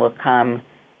ratification will come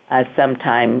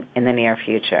sometime in the near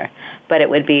future. But it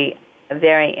would be a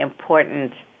very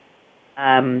important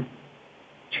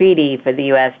treaty for the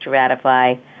U.S. to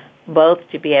ratify, both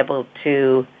to be able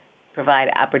to provide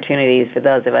opportunities for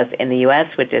those of us in the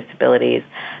U.S. with disabilities,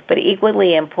 but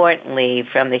equally importantly,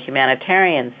 from the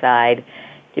humanitarian side,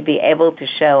 to be able to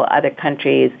show other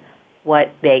countries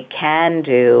what they can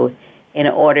do in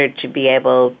order to be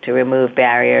able to remove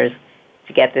barriers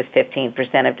to get this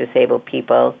 15% of disabled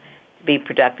people to be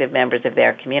productive members of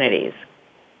their communities.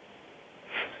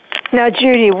 Now,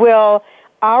 Judy, will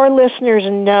our listeners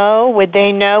know, would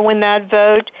they know when that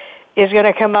vote is going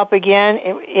to come up again?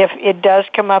 If it does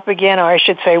come up again, or I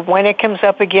should say when it comes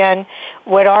up again,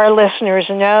 would our listeners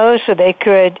know so they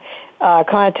could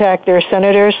contact their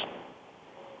senators?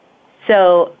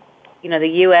 So, the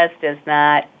U.S.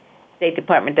 State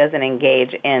Department doesn't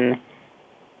engage in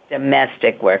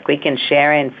domestic work. We can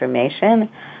share information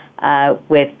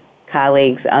with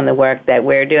colleagues on the work that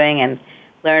we're doing and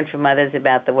learn from others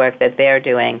about the work that they're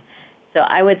doing. So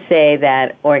I would say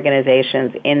that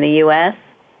organizations in the U.S.,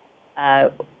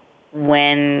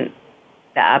 when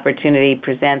the opportunity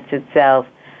presents itself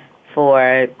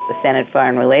for the Senate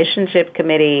Foreign Relationship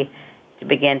Committee to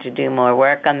begin to do more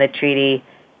work on the treaty,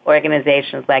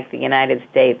 organizations like the United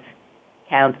States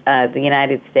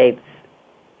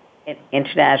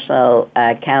International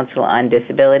Council on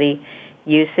Disability,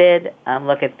 UCID,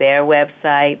 look at their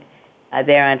website.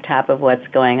 They're on top of what's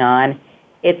going on.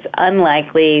 It's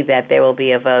unlikely that there will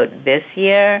be a vote this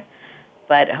year,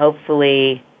 but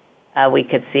hopefully we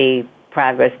could see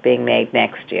progress being made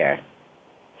next year.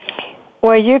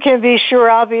 Well, you can be sure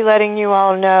I'll be letting you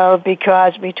all know,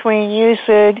 because between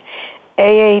UCID,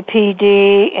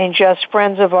 AAPD, and Just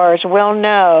Friends of Ours, we'll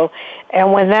know.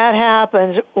 And when that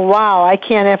happens, wow, I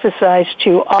can't emphasize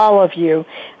to all of you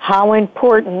how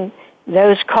important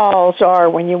those calls are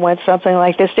when you want something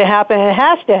like this to happen. It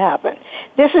has to happen.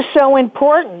 This is so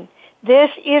important. This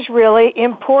is really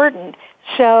important.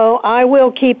 So I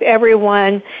will keep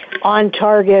everyone on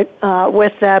target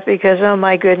with that, because, oh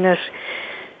my goodness,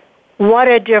 what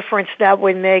a difference that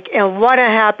would make, and what a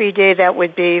happy day that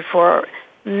would be for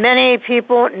many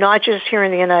people, not just here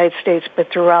in the United States,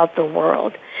 but throughout the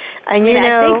world. And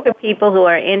I think the people who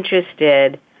are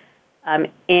interested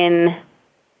in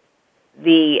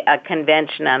the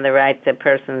Convention on the Rights of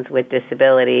Persons with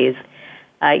Disabilities,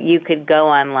 you could go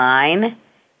online.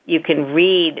 You can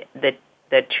read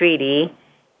the treaty.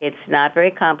 It's not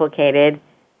very complicated.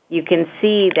 You can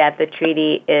see that the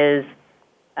treaty is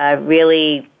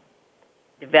really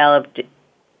developed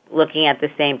looking at the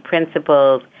same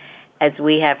principles as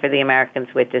we have for the Americans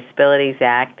with Disabilities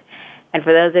Act. And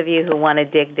for those of you who want to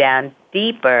dig down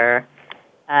deeper,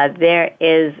 there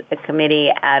is a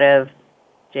committee out of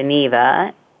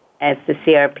Geneva. It's the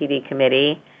CRPD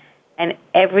committee. And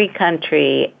every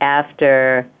country,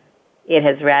 after it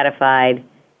has ratified,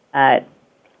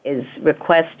 is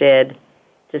requested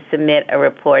to submit a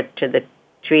report to the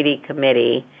treaty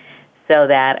committee so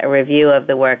that a review of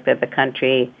the work that the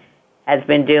country has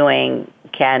been doing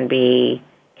can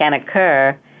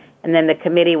occur, and then the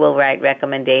committee will write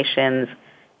recommendations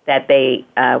that they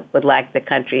would like the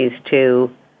countries to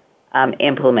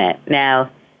implement. Now,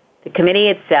 the committee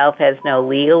itself has no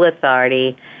legal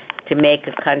authority to make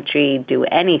a country do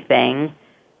anything.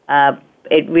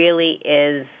 It really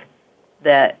is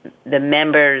the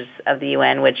members of the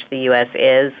UN, which the U.S.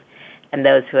 is, and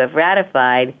those who have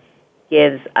ratified,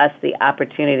 gives us the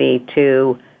opportunity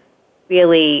to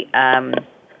really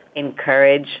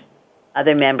encourage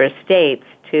other member states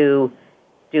to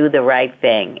do the right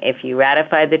thing. If you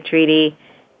ratify the treaty,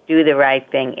 do the right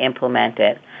thing, implement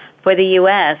it. For the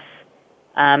U.S.,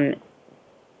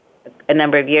 a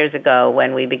number of years ago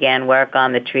when we began work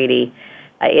on the treaty,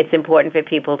 it's important for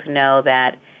people to know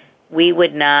that we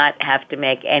would not have to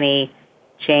make any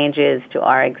changes to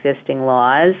our existing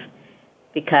laws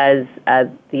because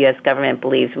the U.S. government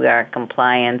believes we are in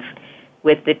compliance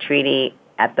with the treaty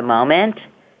at the moment,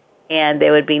 and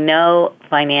there would be no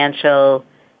financial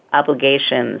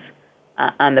obligations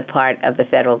on the part of the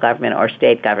federal government or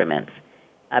state governments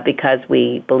because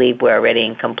we believe we're already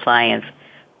in compliance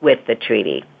with the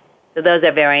treaty. So those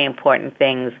are very important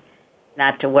things,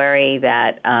 not to worry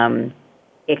that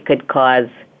it could cause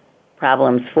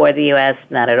problems for the U.S.,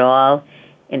 not at all.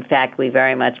 In fact, we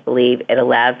very much believe it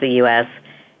allows the U.S.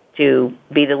 to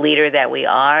be the leader that we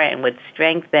are and would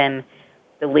strengthen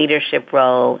the leadership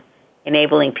role,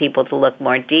 enabling people to look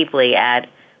more deeply at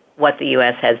what the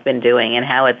U.S. has been doing and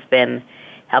how it's been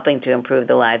helping to improve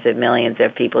the lives of millions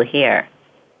of people here.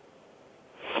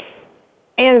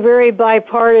 And very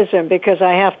bipartisan, because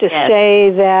I have to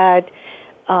say that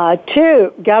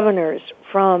two governors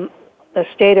from the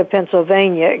state of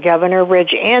Pennsylvania, Governor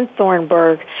Ridge and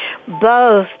Thornburg,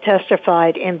 both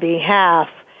testified in behalf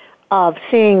of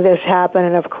seeing this happen.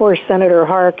 And, of course, Senator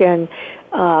Harkin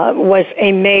was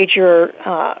a major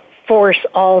force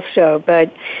also.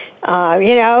 But,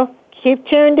 keep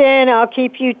tuned in. I'll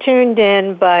keep you tuned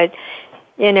in. But,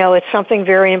 it's something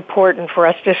very important for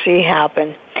us to see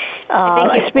happen.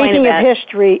 Speaking of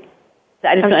history,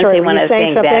 I just want to say one other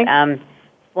thing, that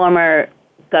former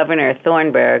Governor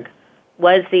Thornburg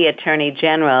was the Attorney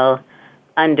General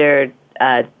under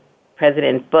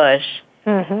President Bush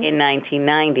in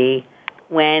 1990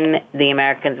 when the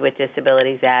Americans with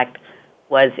Disabilities Act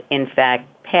was in fact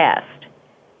passed.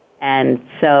 And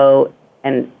so,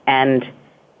 and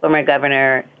former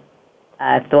Governor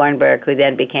Thornburg, who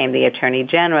then became the Attorney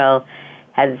General,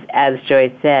 has, as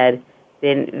Joyce said,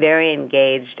 been very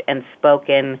engaged and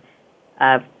spoken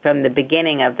from the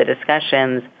beginning of the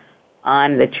discussions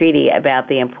on the treaty about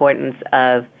the importance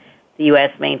of the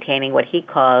U.S. maintaining what he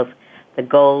calls the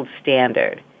gold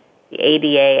standard, the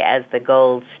ADA as the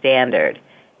gold standard,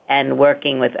 and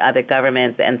working with other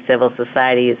governments and civil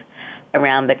societies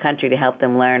around the country to help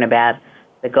them learn about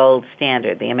the gold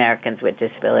standard, the Americans with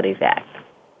Disabilities Act.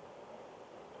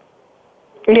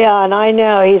 Yeah, and I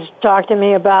know he's talked to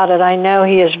me about it. I know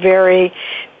he is very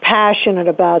passionate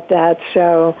about that,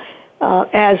 so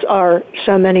as are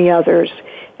so many others.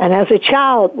 And as a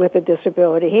child with a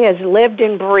disability, he has lived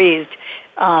and breathed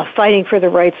fighting for the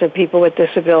rights of people with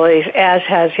disabilities, as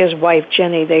has his wife,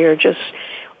 Jenny. They are just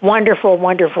wonderful,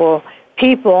 wonderful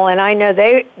people. And I know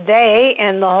they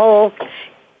and the whole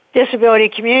disability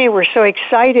community were so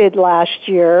excited last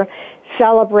year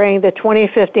celebrating the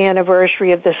 25th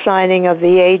anniversary of the signing of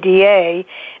the ADA.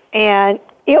 And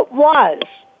it was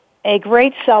a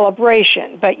great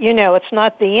celebration, but it's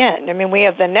not the end. I mean, we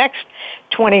have the next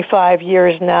 25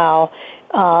 years now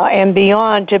and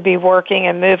beyond to be working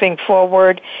and moving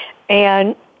forward.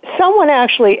 And someone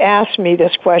actually asked me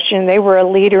this question. They were a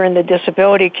leader in the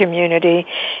disability community,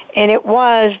 and it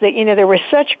was that, there was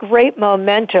such great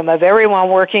momentum of everyone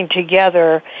working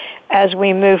together as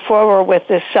we move forward with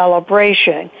this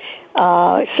celebration.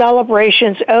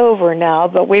 Celebration's over now,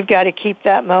 but we've got to keep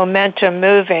that momentum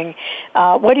moving.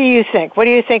 What do you think? What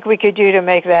do you think we could do to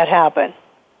make that happen?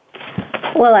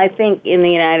 Well, I think in the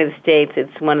United States,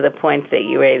 it's one of the points that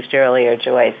you raised earlier,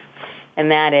 Joyce, and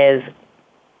that is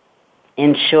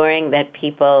ensuring that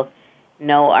people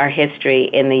know our history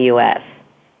in the U.S.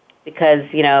 Because,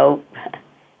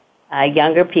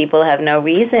 younger people have no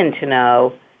reason to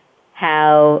know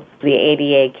how the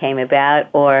ADA came about,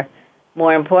 or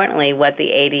more importantly, what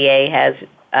the ADA has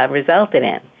resulted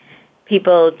in.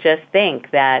 People just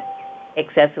think that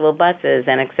accessible buses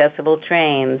and accessible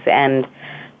trains and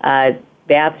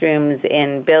bathrooms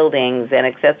in buildings and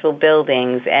accessible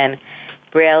buildings and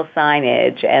braille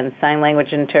signage and sign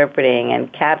language interpreting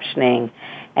and captioning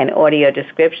and audio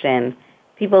description,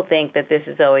 people think that this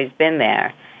has always been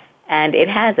there. And it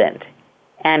hasn't.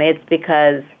 And it's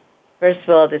because, first of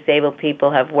all, disabled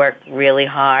people have worked really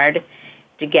hard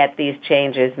to get these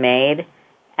changes made.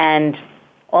 And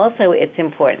also it's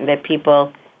important that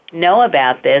people know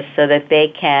about this so that they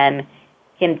can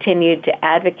continue to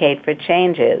advocate for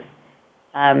changes.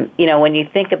 When you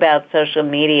think about social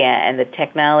media and the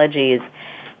technologies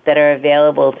that are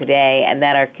available today and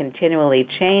that are continually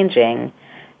changing,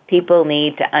 people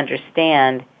need to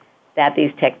understand that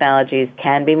these technologies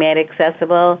can be made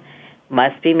accessible,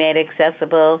 must be made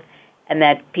accessible, and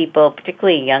that people,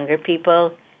 particularly younger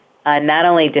people, not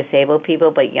only disabled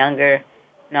people, but younger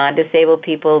non-disabled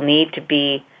people, need to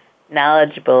be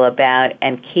knowledgeable about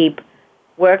and keep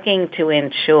working to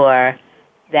ensure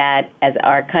that as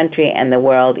our country and the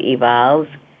world evolves,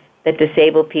 that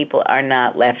disabled people are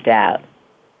not left out.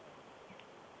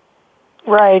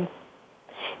 Right.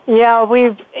 Yeah,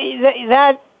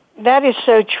 that is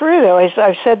so true, though. As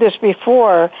I've said this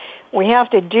before, we have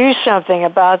to do something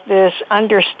about this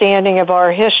understanding of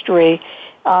our history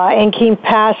and keep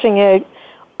passing it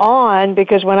on,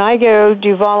 because when I go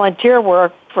do volunteer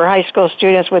work for high school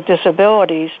students with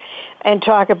disabilities and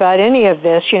talk about any of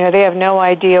this, they have no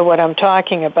idea what I'm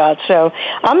talking about. So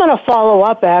I'm going to follow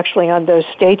up actually on those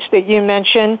states that you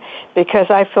mentioned, because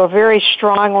I feel very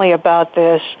strongly about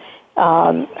this.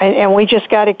 And we just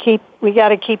got to keep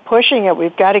pushing it.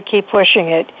 We've got to keep pushing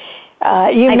it.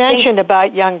 You mentioned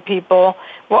about young people.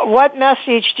 What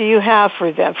message do you have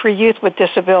for them, for youth with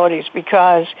disabilities?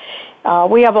 Because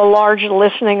we have a large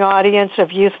listening audience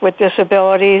of youth with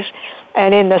disabilities,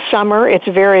 and in the summer it's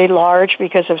very large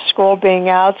because of school being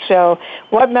out. So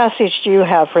what message do you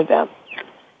have for them?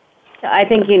 I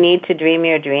think you need to dream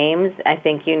your dreams. I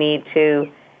think you need to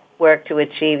work to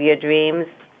achieve your dreams.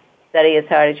 Study as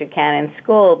hard as you can in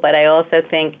school, but I also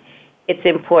think it's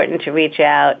important to reach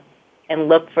out and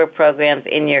look for programs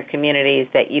in your communities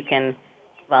that you can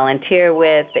volunteer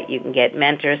with, that you can get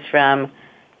mentors from.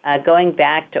 Going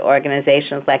back to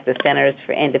organizations like the Centers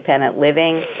for Independent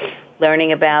Living,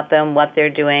 learning about them, what they're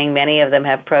doing. Many of them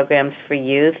have programs for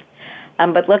youth,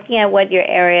 but looking at what your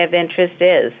area of interest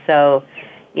is. So,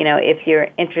 if you're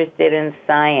interested in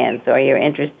science, or you're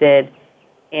interested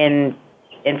in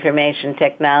information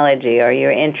technology, or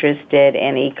you're interested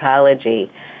in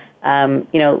ecology,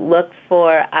 look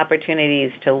for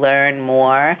opportunities to learn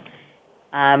more.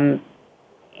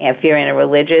 If you're in a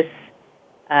religious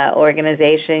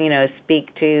organization,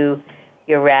 speak to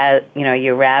your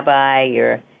rabbi,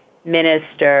 your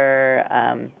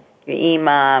minister, your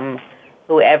imam,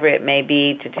 whoever it may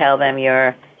be, to tell them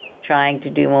you're trying to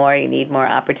do more, you need more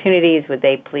opportunities. Would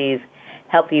they please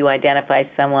help you identify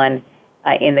someone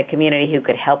in the community who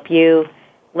could help you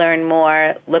learn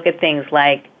more? Look at things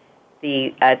like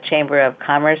the Chamber of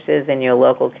Commerce's in your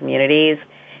local communities.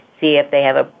 See if they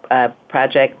have a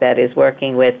project that is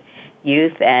working with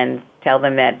youth, and tell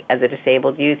them that as a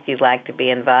disabled youth you'd like to be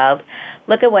involved.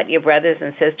 Look at what your brothers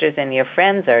and sisters and your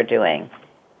friends are doing,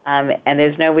 and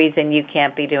there's no reason you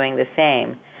can't be doing the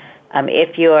same.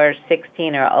 If you're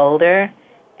 16 or older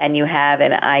and you have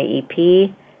an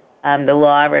IEP, the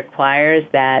law requires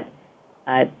that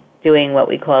doing what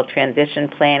we call transition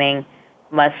planning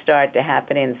must start to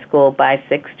happen in school by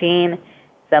 16.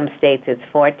 Some states it's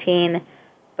 14.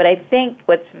 But I think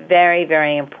what's very,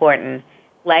 very important,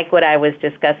 like what I was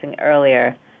discussing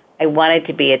earlier, I wanted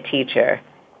to be a teacher.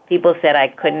 People said I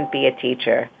couldn't be a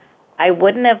teacher. I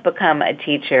wouldn't have become a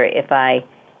teacher if I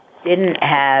didn't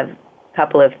have a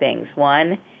couple of things.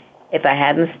 One, if I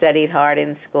hadn't studied hard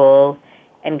in school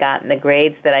and gotten the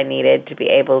grades that I needed to be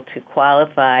able to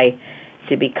qualify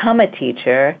to become a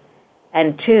teacher.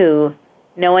 And two,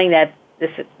 knowing that this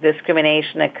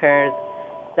discrimination occurs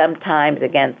sometimes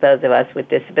against those of us with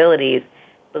disabilities,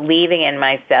 believing in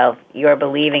myself, you're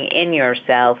believing in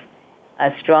yourself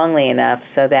strongly enough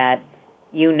so that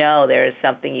you know there is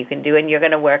something you can do and you're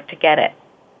going to work to get it.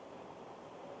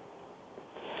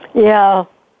 Yeah,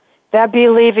 that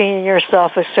believing in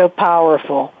yourself is so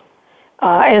powerful.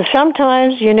 And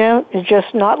sometimes, it's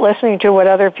just not listening to what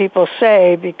other people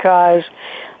say, because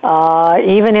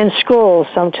even in school,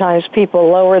 sometimes people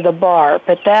lower the bar.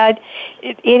 But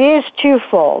it is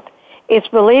twofold. It's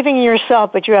believing in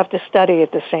yourself, but you have to study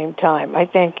at the same time. I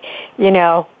think,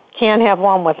 can't have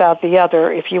one without the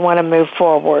other if you want to move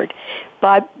forward.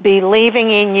 but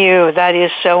believing in you, that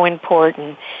is so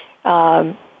important.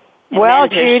 Well,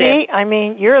 Judy, I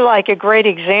mean, you're like a great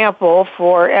example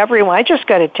for everyone. I just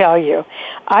got to tell you,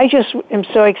 I just am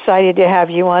so excited to have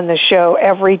you on the show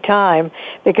every time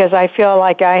because I feel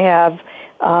like I have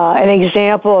an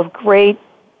example of great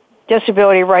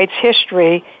disability rights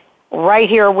history right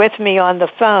here with me on the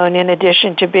phone, in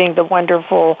addition to being the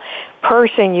wonderful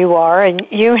person you are. And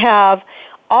you have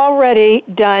already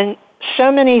done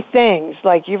so many things,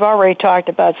 like you've already talked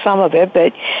about some of it,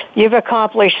 but you've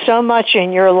accomplished so much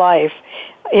in your life.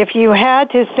 If you had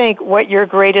to think what your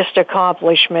greatest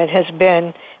accomplishment has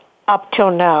been up till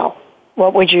now,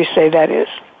 what would you say that is?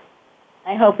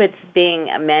 I hope it's being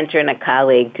a mentor and a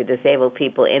colleague to disabled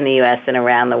people in the U.S. and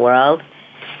around the world,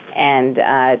 and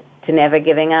to never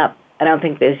giving up. I don't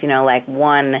think there's, like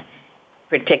one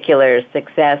particular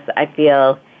success. I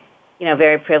feel,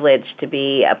 very privileged to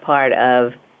be a part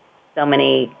of so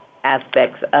many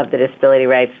aspects of the disability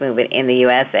rights movement in the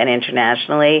U.S. and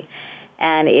internationally.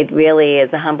 And it really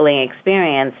is a humbling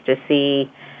experience to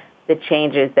see the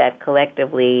changes that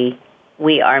collectively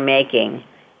we are making.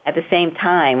 At the same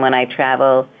time, when I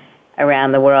travel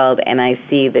around the world and I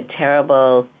see the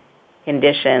terrible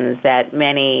conditions that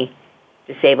many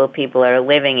disabled people are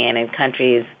living in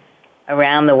countries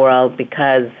around the world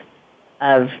because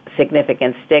of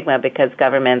significant stigma, because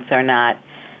governments are not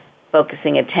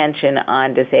focusing attention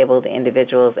on disabled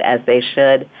individuals as they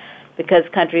should, because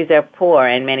countries are poor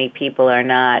and many people are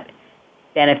not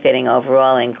benefiting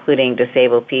overall, including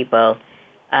disabled people.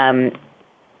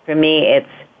 For me, it's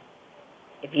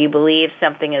if you believe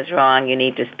something is wrong, you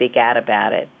need to speak out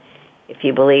about it. If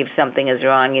you believe something is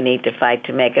wrong, you need to fight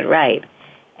to make it right.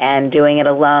 And doing it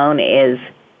alone is,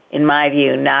 in my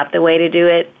view, not the way to do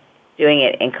it. Doing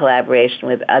it in collaboration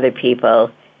with other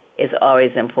people is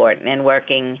always important, and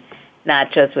working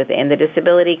not just within the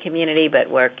disability community, but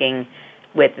working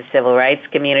with the civil rights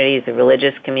communities, the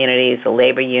religious communities, the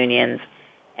labor unions,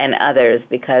 and others,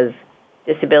 because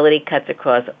disability cuts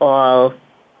across all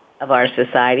of our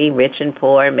society, rich and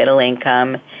poor, middle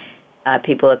income.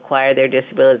 People acquire their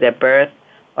disabilities at birth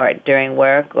or during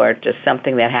work or just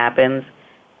something that happens.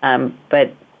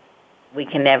 But we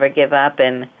can never give up.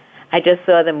 And I just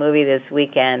saw the movie this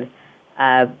weekend,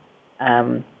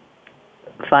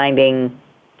 Finding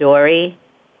Dory.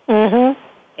 Mm-hmm.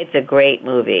 It's a great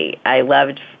movie. I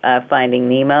loved Finding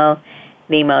Nemo.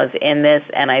 Nemo's in this,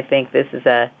 and I think this is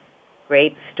a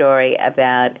great story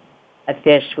about a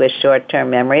fish with short-term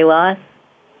memory loss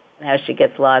and how she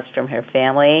gets lost from her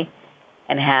family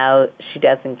and how she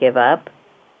doesn't give up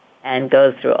and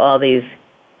goes through all these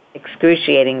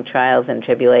excruciating trials and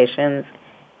tribulations.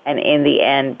 And in the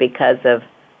end, because of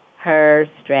her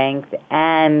strength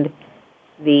and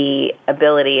the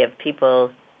ability of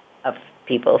people,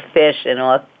 fish and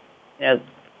all,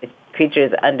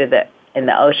 creatures in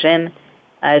the ocean,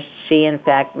 she in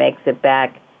fact makes it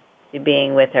back to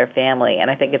being with her family. And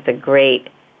I think it's a great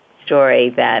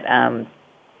story that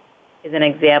is an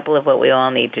example of what we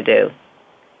all need to do.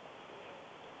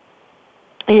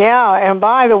 Yeah, and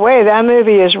by the way, that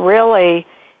movie is really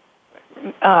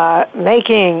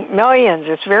making millions.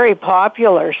 It's very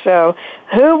popular. So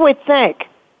who would think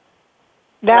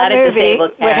that movie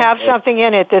would have something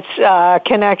in it that's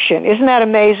connection? Isn't that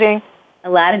amazing? A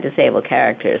lot of disabled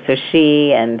characters. So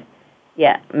she and,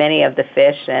 many of the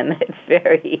fish, and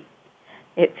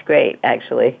it's great,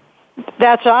 actually.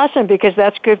 That's awesome, because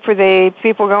that's good for the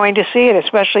people going to see it,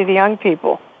 especially the young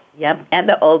people. Yep, and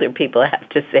the older people, I have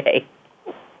to say.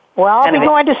 Well, I'll be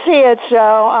going to see it, so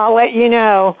I'll let you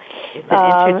know. It's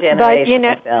an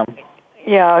intergenerational film.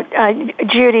 Yeah,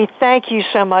 Judy, thank you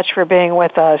so much for being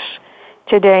with us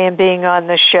today and being on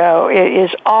the show. It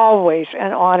is always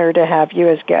an honor to have you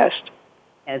as guest.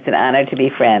 And it's an honor to be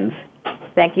friends.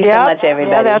 Thank you so much,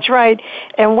 everybody. Yeah, that's right.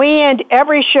 And we end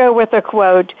every show with a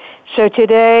quote. So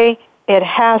today, it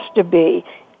has to be,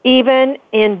 even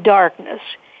in darkness,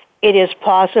 it is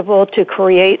possible to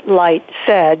create light,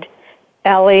 said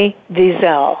Elie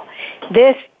Wiesel.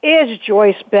 This is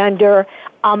Joyce Bender,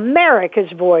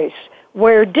 America's Voice,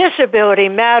 where disability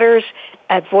matters,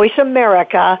 at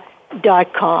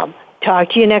voiceamerica.com. Talk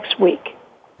to you next week.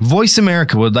 Voice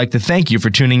America would like to thank you for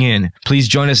tuning in. Please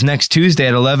join us next Tuesday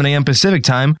at 11 a.m. Pacific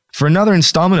Time for another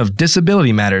installment of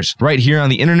Disability Matters, right here on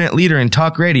the internet leader in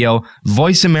talk radio,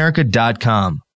 voiceamerica.com.